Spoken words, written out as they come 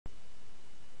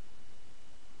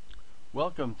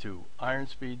Welcome to Iron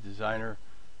Speed Designer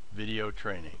video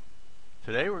training.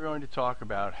 Today we're going to talk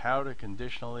about how to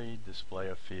conditionally display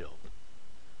a field.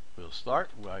 We'll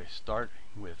start by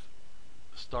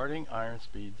starting Iron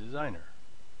Speed Designer.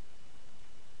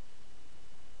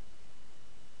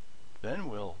 Then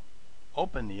we'll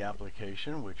open the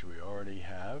application which we already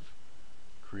have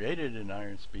created in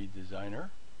Iron Speed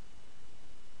Designer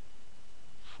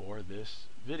for this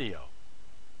video.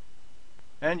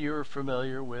 And you're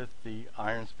familiar with the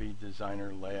Iron Speed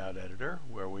Designer layout editor,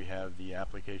 where we have the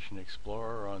Application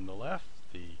Explorer on the left,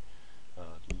 the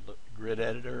grid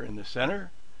editor in the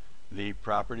center, the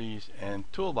properties and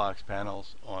toolbox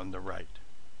panels on the right.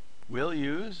 We'll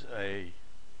use a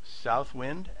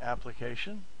Southwind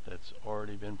application that's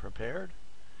already been prepared,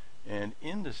 and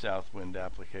in the Southwind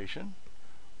application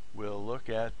we'll look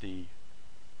at the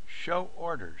Show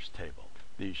Orders table.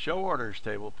 The Show Orders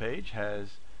table page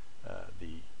has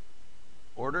the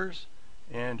orders,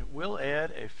 and we'll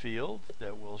add a field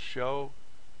that will show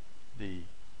the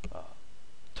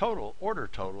total order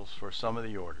totals for some of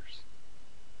the orders.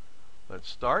 Let's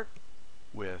start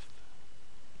with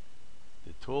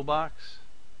the toolbox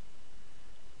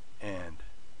and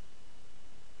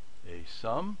a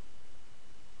sum,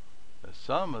 the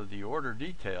sum of the order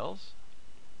details,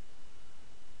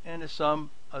 and a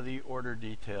sum of the order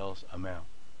details amount.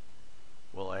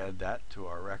 We'll add that to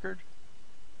our record,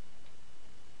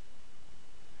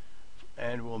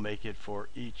 and we'll make it for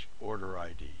each order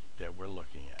ID that we're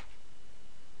looking at.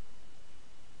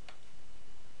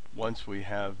 Once we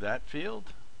have that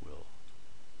field, we'll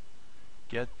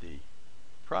get the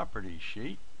property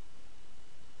sheet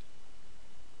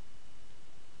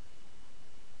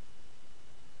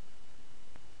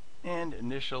and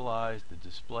initialize the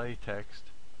display text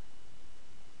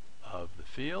of the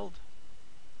field.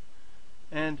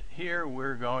 And here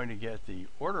we're going to get the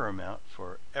order amount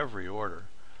for every order,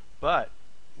 but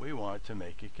we want to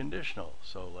make it conditional.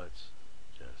 So let's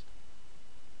just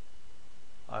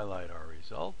highlight our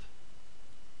result,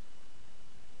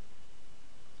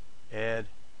 add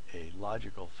a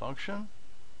logical function,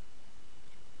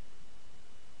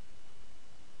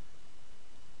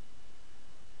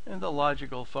 and the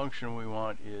logical function we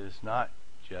want is not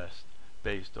just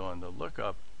based on the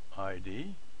lookup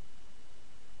ID.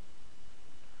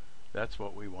 That's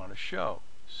what we want to show.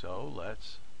 So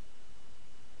let's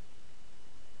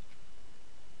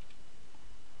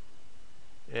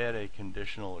add a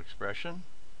conditional expression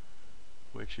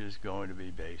which is going to be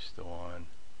based on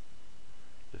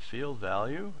the field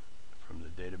value from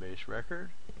the database record.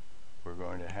 We're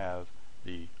going to have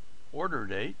the order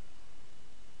date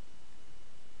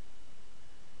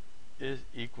is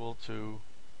equal to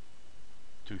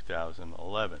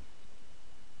 2011.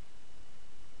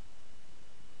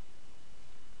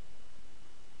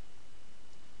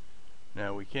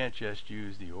 Now we can't just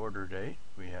use the order date,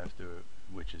 we have to,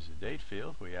 which is a date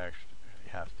field, we actually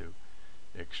have to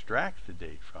extract the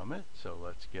date from it. So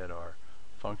let's get our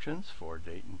functions for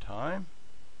date and time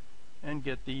and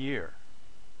get the year.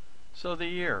 So the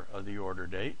year of the order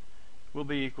date will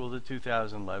be equal to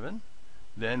 2011.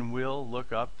 Then we'll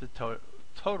look up the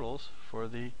totals for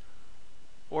the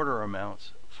order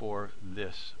amounts for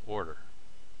this order.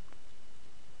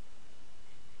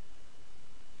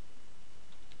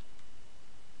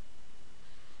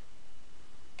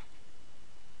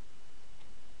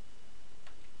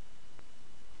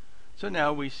 So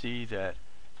now we see that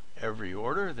every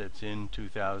order that's in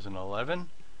 2011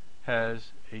 has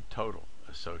a total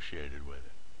associated with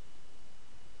it.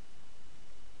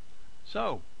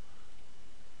 So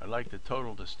I'd like the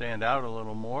total to stand out a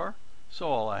little more, so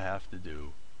all I have to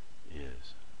do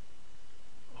is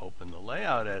open the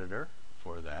layout editor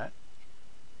for that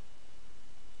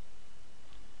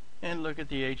and look at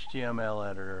the HTML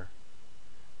editor,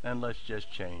 and let's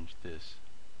just change this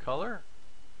color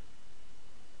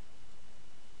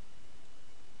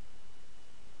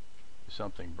to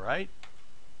something bright.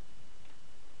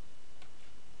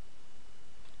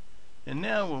 And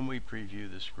now when we preview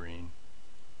the screen,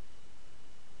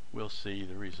 we'll see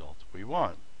the result we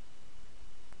want.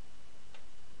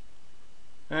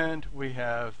 And we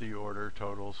have the order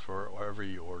totals for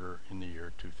every order in the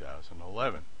year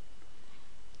 2011.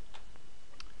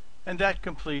 And that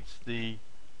completes the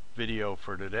video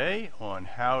for today on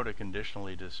how to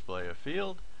conditionally display a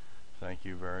field. Thank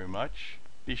you very much.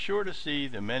 Be sure to see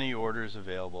the many orders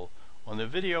available on the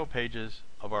video pages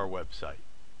of our website.